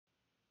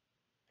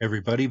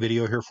Everybody,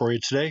 video here for you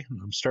today.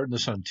 I'm starting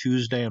this on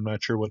Tuesday. I'm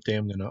not sure what day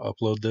I'm going to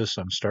upload this.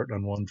 I'm starting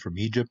on one from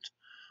Egypt,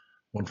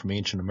 one from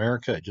ancient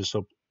America. I just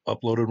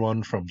uploaded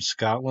one from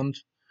Scotland.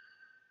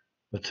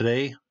 But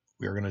today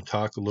we are going to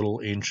talk a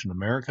little ancient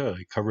America.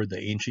 I covered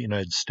the ancient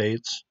United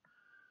States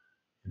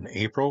in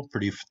April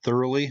pretty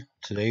thoroughly.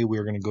 Today we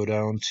are going to go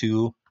down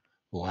to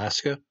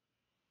Alaska.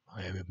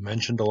 I have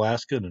mentioned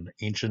Alaska in an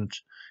ancient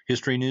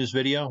history news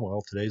video.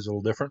 Well, today's a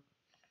little different.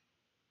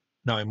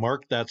 Now, I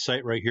marked that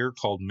site right here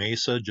called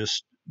Mesa,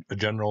 just a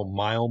general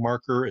mile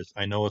marker.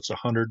 I know it's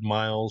 100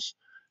 miles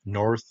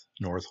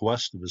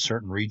northwest of a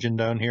certain region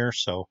down here,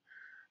 so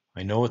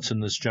I know it's in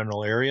this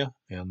general area.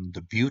 And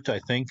the butte, I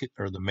think,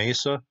 or the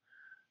mesa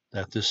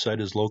that this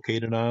site is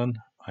located on,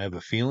 I have a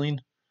feeling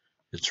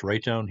it's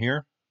right down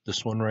here.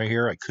 This one right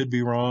here, I could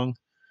be wrong.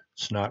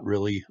 It's not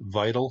really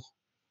vital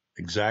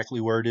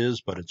exactly where it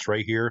is, but it's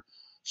right here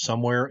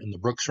somewhere in the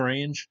Brooks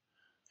Range,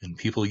 and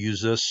people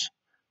use this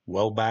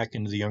well back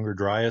into the Younger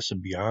Dryas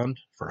and beyond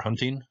for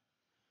hunting,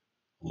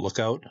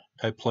 lookout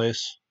type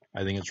place.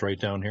 I think it's right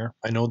down here.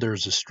 I know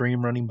there's a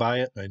stream running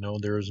by it. I know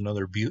there is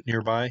another butte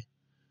nearby.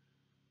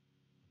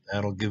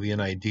 That'll give you an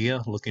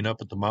idea. Looking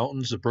up at the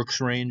mountains, the Brooks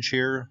Range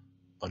here,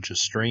 bunch of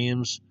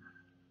streams.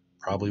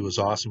 Probably was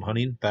awesome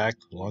hunting back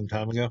a long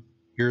time ago.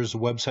 Here's a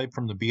website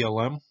from the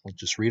BLM. We'll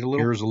just read a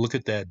little. Here's a look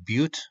at that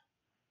butte.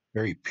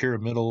 Very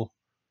pyramidal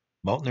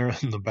mountain there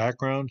in the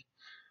background.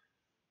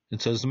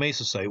 It says the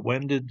Mesa Site.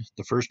 When did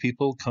the first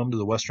people come to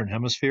the Western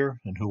Hemisphere,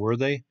 and who were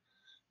they?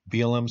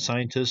 BLM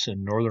scientists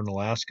in northern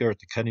Alaska are at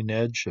the cutting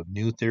edge of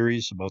new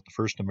theories about the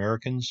first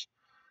Americans.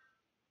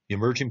 The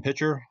emerging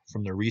picture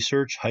from their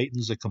research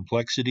heightens the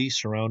complexity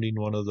surrounding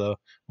one of the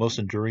most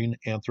enduring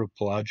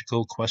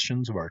anthropological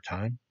questions of our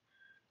time.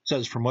 It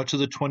says, for much of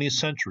the 20th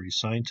century,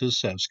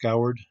 scientists have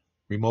scoured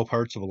remote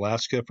parts of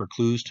Alaska for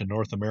clues to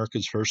North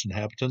America's first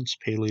inhabitants,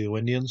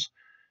 Paleoindians.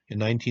 In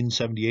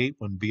 1978,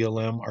 when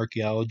BLM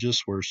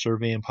archaeologists were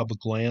surveying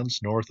public lands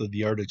north of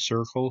the Arctic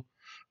Circle,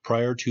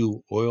 prior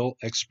to oil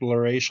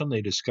exploration,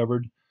 they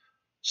discovered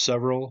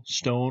several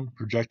stone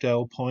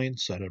projectile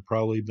points that had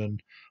probably been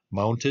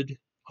mounted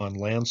on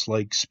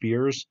lance-like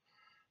spears.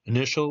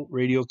 Initial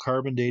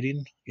radiocarbon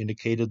dating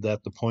indicated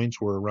that the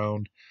points were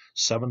around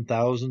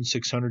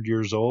 7,600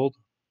 years old,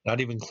 not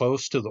even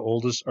close to the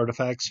oldest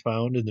artifacts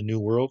found in the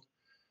New World.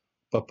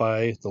 But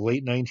by the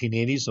late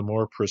 1980s, a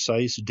more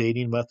precise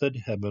dating method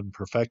had been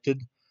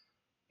perfected.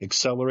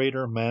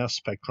 Accelerator mass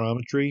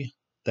spectrometry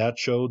that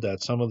showed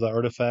that some of the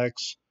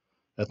artifacts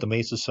at the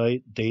Mesa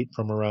Site date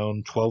from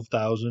around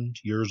 12,000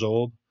 years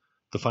old.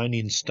 The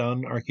findings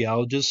stunned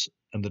archaeologists,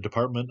 and the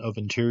Department of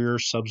Interior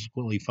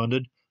subsequently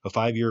funded a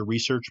 5-year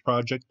research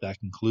project that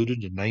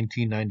concluded in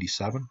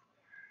 1997.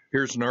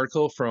 Here's an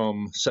article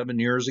from 7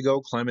 years ago,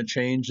 Climate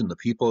Change and the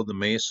People of the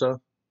Mesa.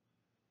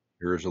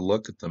 Here's a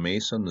look at the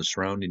mesa and the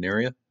surrounding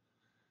area. It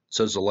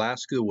says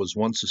Alaska was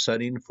once a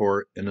setting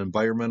for an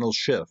environmental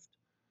shift,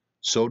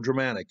 so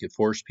dramatic it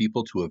forced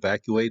people to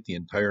evacuate the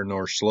entire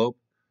North Slope,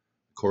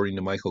 according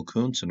to Michael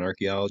Kuntz, an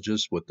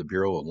archaeologist with the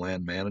Bureau of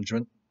Land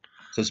Management.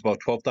 It says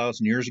about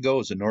 12,000 years ago,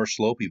 as the North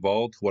Slope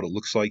evolved to what it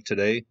looks like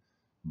today,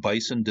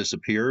 bison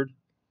disappeared.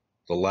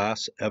 The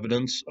last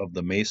evidence of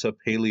the Mesa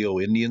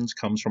Paleoindians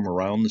comes from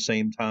around the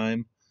same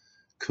time.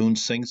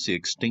 Kuntz thinks the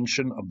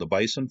extinction of the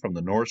bison from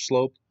the North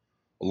Slope,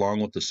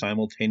 along with the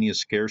simultaneous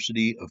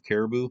scarcity of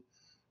caribou,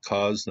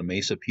 caused the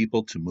Mesa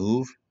people to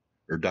move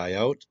or die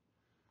out.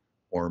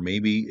 Or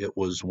maybe it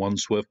was one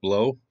swift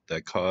blow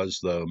that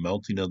caused the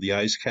melting of the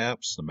ice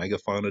caps, the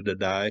megafauna to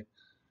die,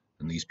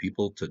 and these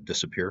people to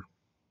disappear.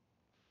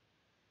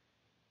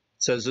 It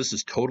says this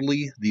is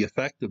totally the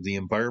effect of the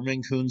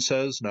environment, Kuhn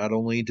says. Not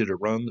only did it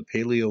run the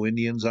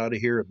Paleo-Indians out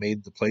of here, it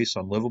made the place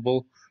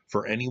unlivable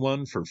for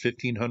anyone for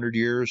 1,500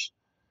 years.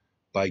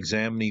 By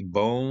examining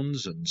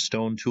bones and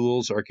stone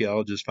tools,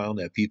 archaeologists found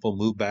that people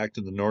moved back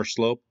to the North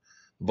Slope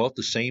about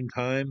the same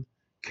time.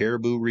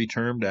 Caribou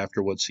returned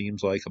after what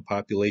seems like a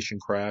population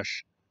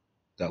crash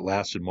that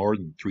lasted more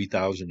than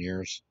 3,000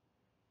 years,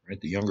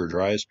 right? The Younger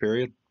Dryas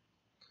period.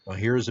 Well,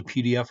 here's a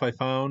PDF I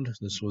found.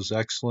 This was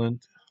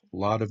excellent. A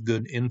lot of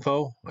good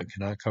info. I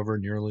cannot cover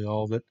nearly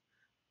all of it,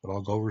 but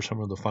I'll go over some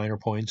of the finer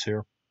points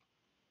here.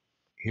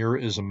 Here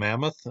is a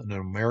mammoth, an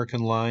American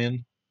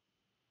lion,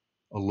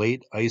 a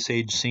late Ice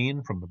Age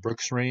scene from the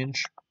Brooks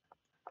Range.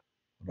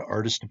 The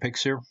artist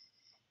depicts here.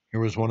 Here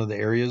was one of the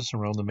areas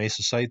around the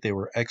Mesa Site they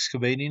were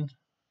excavating,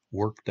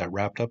 work that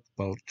wrapped up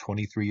about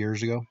 23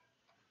 years ago.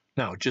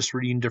 Now, just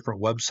reading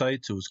different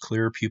websites, it was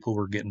clear people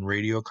were getting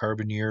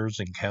radiocarbon years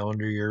and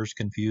calendar years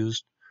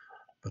confused,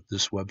 but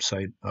this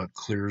website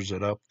clears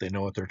it up. They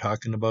know what they're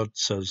talking about. It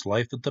says,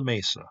 Life at the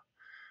Mesa.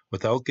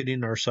 Without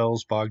getting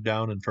ourselves bogged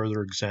down in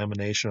further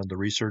examination of the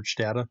research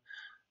data,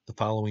 the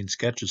following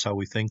sketch is how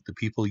we think the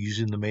people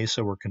using the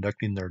Mesa were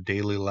conducting their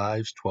daily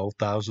lives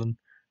 12,000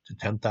 to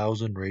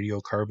 10,000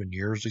 radiocarbon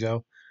years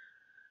ago.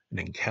 And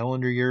in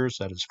calendar years,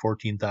 that is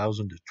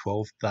 14,000 to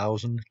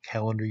 12,000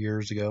 calendar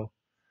years ago.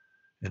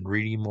 And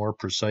reading more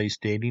precise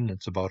dating,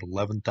 it's about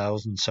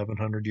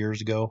 11,700 years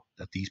ago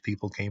that these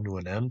people came to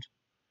an end.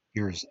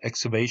 Here's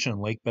excavation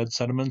and lake bed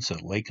sediments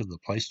at Lake of the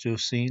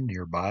Pleistocene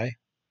nearby.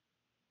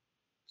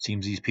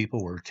 Seems these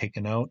people were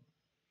taken out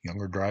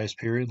Younger Dryas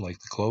period like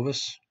the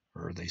Clovis,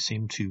 or they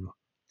seem to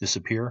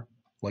disappear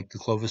like the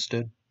Clovis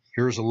did.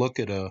 Here's a look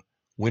at a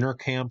winter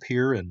camp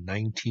here in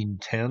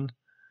 1910.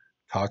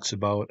 Talks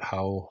about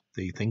how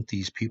they think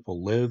these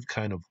people lived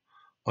kind of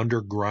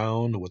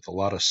underground with a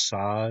lot of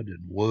sod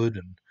and wood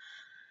and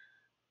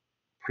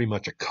pretty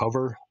much a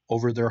cover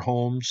over their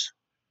homes.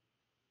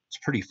 It's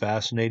pretty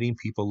fascinating,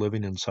 people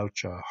living in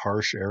such a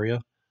harsh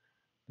area.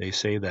 They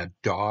say that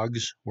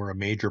dogs were a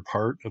major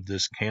part of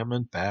this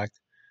encampment back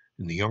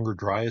in the Younger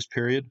Dryas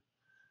period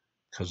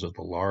because of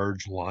the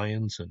large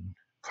lions and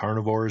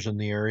carnivores in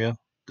the area.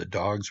 The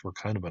dogs were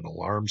kind of an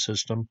alarm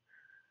system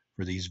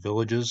for these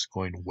villages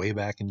going way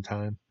back in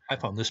time. I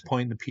found this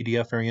point in the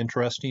PDF very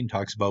interesting.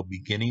 Talks about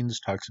beginnings,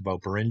 talks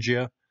about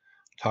Beringia,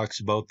 talks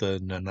about the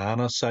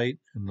Nanana site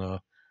and the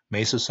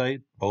Mesa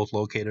site, both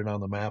located on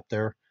the map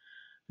there.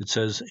 It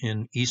says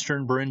in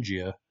eastern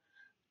Beringia,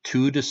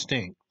 two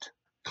distinct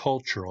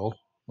cultural,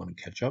 let me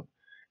catch up,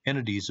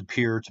 entities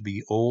appear to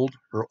be old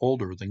or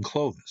older than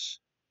Clovis.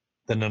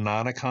 The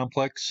Nanana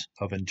complex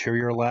of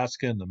interior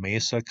Alaska and the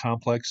Mesa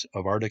complex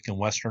of Arctic and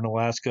Western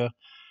Alaska.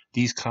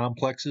 These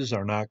complexes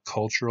are not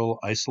cultural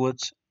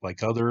isolates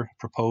like other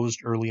proposed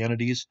early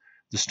entities.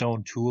 The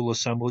stone tool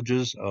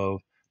assemblages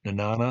of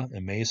Nanana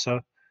and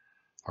Mesa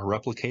are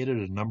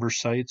replicated at a number of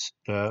sites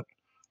that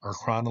are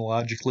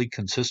chronologically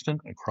consistent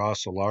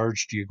across a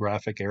large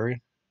geographic area.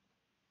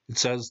 It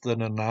says the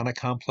Nanana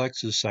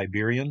complex is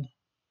Siberian,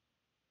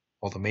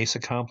 while the Mesa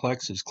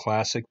complex is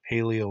classic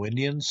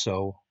Paleoindian.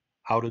 So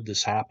how did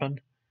this happen?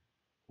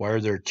 Why are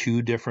there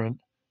two different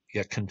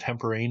yet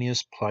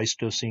contemporaneous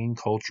Pleistocene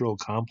cultural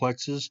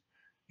complexes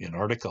in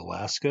Arctic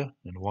Alaska?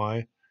 And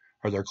why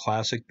are there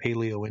classic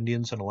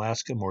Paleoindians in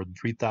Alaska more than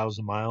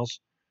 3,000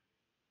 miles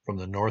from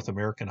the North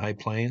American High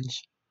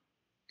Plains,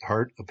 the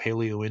heart of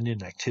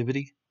Paleoindian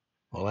activity?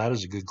 Well, that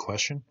is a good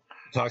question.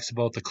 It talks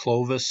about the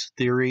Clovis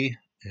theory,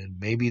 and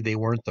maybe they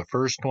weren't the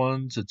first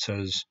ones. It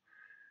says,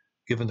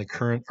 given the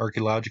current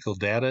archaeological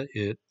data,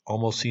 it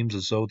almost seems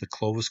as though the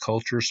Clovis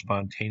culture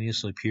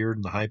spontaneously appeared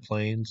in the high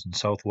plains and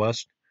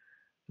southwest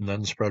and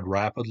then spread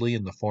rapidly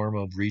in the form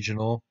of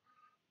regional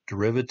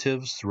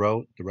derivatives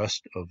throughout the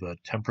rest of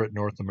temperate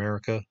North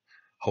America.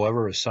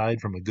 However,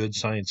 aside from a good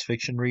science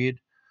fiction read,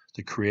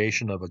 the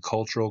creation of a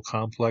cultural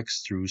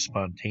complex through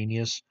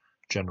spontaneous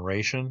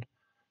generation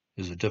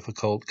is a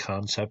difficult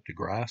concept to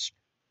grasp.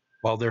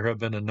 While there have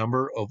been a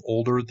number of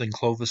older than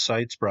Clovis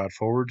sites brought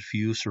forward,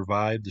 few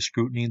survived the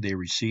scrutiny they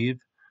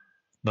received.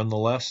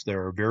 Nonetheless,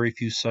 there are very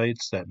few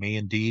sites that may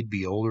indeed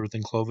be older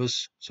than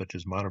Clovis, such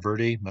as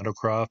Monteverde,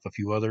 Meadowcroft, a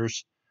few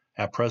others.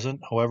 At present,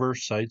 however,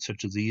 sites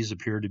such as these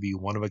appear to be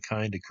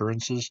one-of-a-kind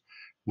occurrences,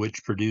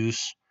 which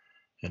produce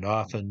an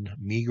often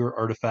meager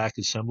artifact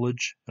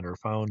assemblage and are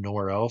found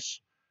nowhere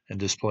else, and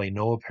display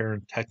no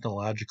apparent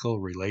technological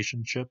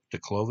relationship to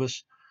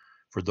Clovis.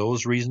 For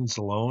those reasons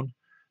alone,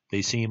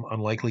 they seem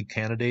unlikely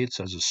candidates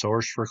as a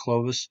source for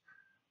Clovis.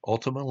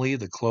 Ultimately,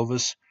 the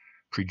Clovis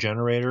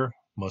progenitor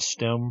must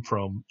stem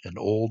from an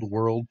old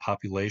world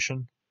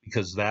population,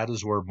 because that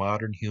is where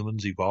modern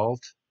humans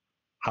evolved.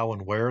 How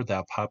and where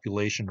that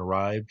population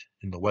arrived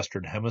in the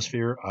Western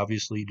Hemisphere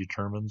obviously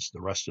determines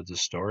the rest of the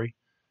story.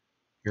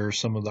 Here are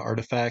some of the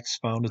artifacts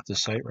found at the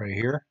site right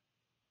here.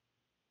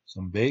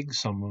 Some big,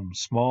 some of them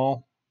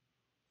small.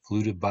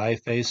 Fluted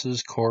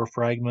bifaces, core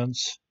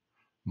fragments,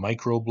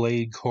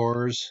 microblade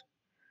cores.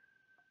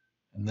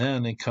 And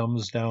then it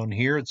comes down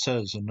here. It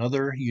says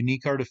another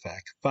unique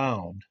artifact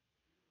found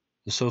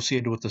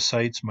associated with the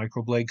site's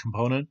microblade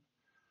component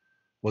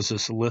was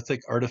this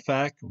lithic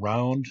artifact,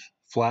 round,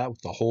 flat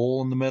with a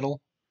hole in the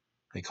middle.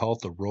 They call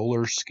it the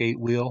roller skate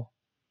wheel.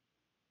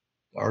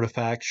 The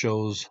artifact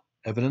shows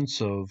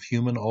evidence of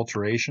human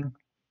alteration.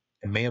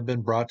 It may have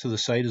been brought to the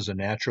site as a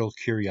natural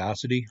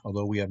curiosity,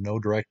 although we have no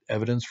direct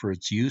evidence for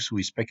its use.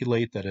 We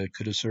speculate that it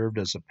could have served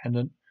as a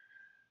pendant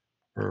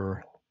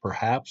or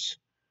perhaps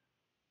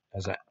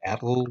as an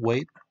atlatl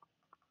weight.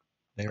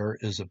 There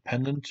is a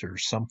pendant or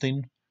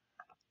something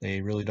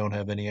they really don't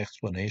have any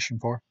explanation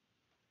for.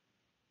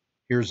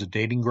 Here's a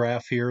dating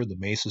graph here. The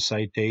Mesa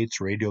Site dates,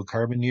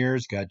 radiocarbon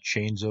years. Got to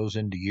change those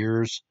into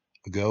years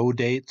ago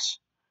dates.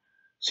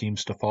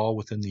 Seems to fall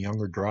within the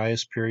Younger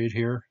Dryas period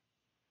here.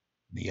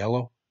 The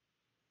yellow.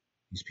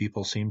 These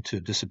people seem to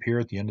disappear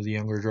at the end of the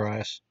Younger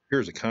Dryas.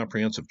 Here's a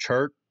comprehensive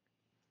chart.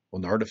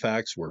 When the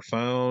artifacts were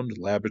found,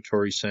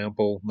 laboratory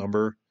sample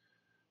number,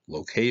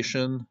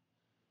 location,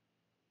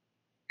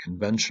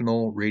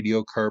 conventional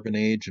radiocarbon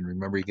age, and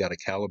remember you got to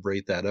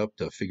calibrate that up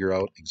to figure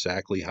out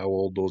exactly how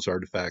old those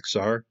artifacts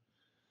are.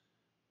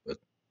 But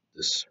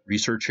this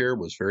research here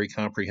was very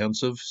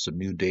comprehensive, some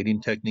new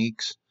dating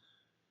techniques.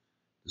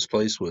 This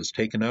place was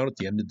taken out at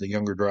the end of the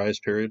Younger Dryas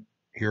period.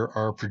 Here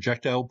are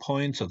projectile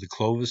points of the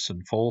Clovis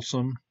and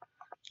Folsom,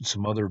 and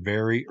some other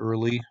very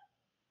early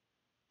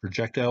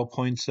projectile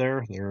points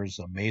there. There's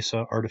a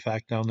Mesa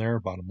artifact down there,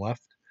 bottom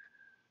left.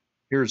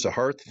 Here's a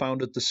hearth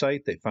found at the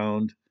site. They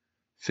found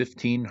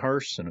 15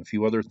 hearths, and a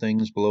few other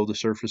things below the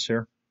surface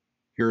here.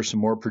 Here are some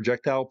more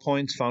projectile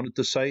points found at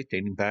the site,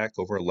 dating back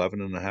over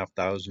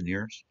 11,500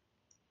 years.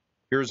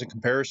 Here's a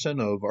comparison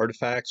of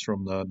artifacts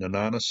from the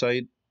Nenana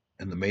site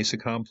and the Mesa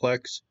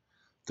complex.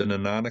 The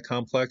Nenana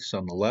complex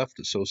on the left,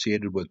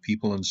 associated with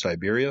people in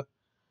Siberia.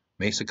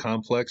 Mesa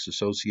complex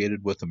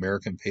associated with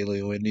American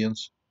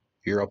Paleoindians,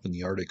 here up in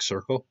the Arctic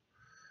Circle.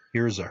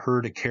 Here's a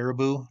herd of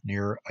caribou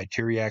near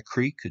Iteriak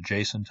Creek,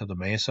 adjacent to the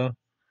mesa.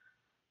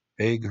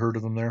 Big herd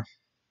of them there.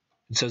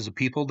 It says the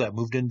people that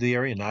moved into the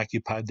area and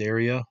occupied the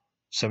area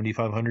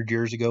 7,500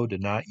 years ago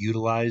did not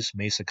utilize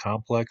Mesa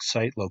complex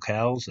site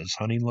locales as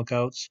hunting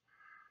lookouts.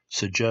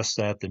 Suggests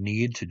that the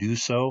need to do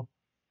so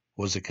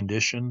was a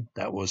condition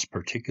that was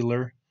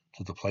particular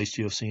to the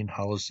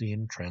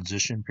Pleistocene-Holocene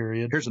transition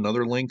period. Here's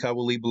another link I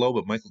will leave below,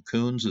 but Michael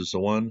Coons is the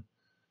one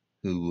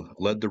who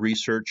led the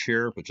research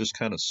here, but just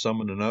kind of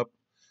summing it up.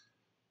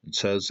 It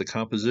says the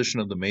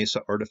composition of the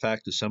Mesa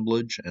artifact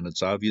assemblage and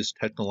its obvious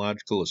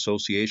technological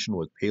association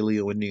with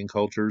Paleo-Indian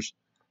cultures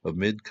of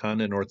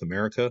mid-continent North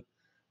America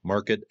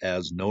mark it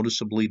as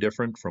noticeably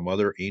different from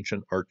other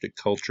ancient Arctic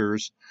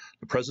cultures.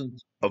 The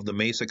presence of the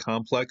Mesa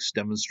complex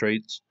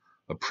demonstrates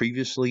a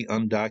previously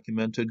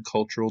undocumented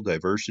cultural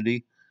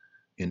diversity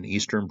in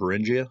eastern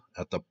Beringia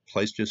at the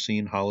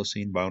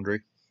Pleistocene-Holocene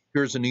boundary.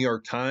 Here's the New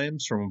York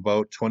Times from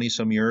about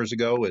 20-some years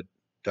ago. It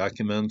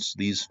documents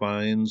these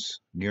finds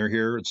near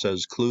here. It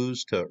says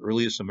clues to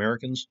earliest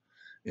Americans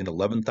in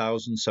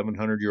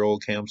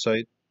 11,700-year-old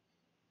campsite.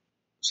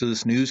 So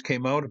this news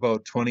came out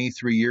about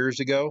 23 years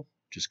ago.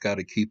 Just got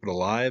to keep it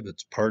alive.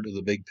 It's part of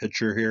the big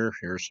picture here.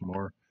 Here's some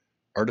more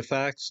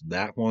artifacts.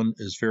 That one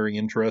is very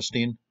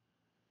interesting.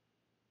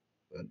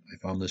 But I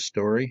found this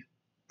story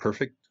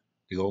perfect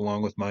to go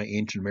along with my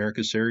Ancient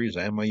America series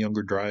and my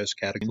Younger Dryas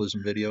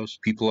Cataclysm videos.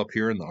 People up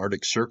here in the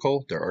Arctic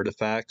Circle, their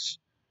artifacts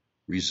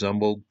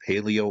resembled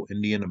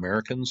Paleo-Indian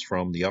Americans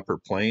from the upper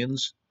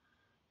plains.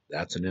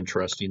 That's an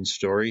interesting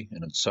story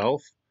in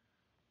itself.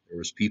 There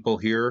was people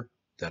here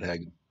that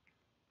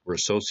were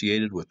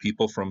associated with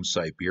people from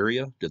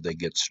Siberia. Did they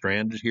get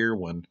stranded here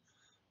when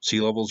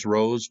sea levels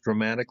rose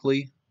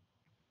dramatically?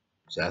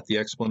 Is that the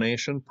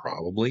explanation?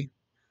 Probably.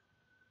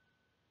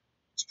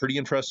 It's a pretty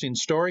interesting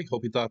story.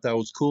 Hope you thought that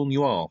was cool, and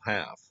you all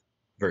have.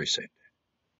 Very safe.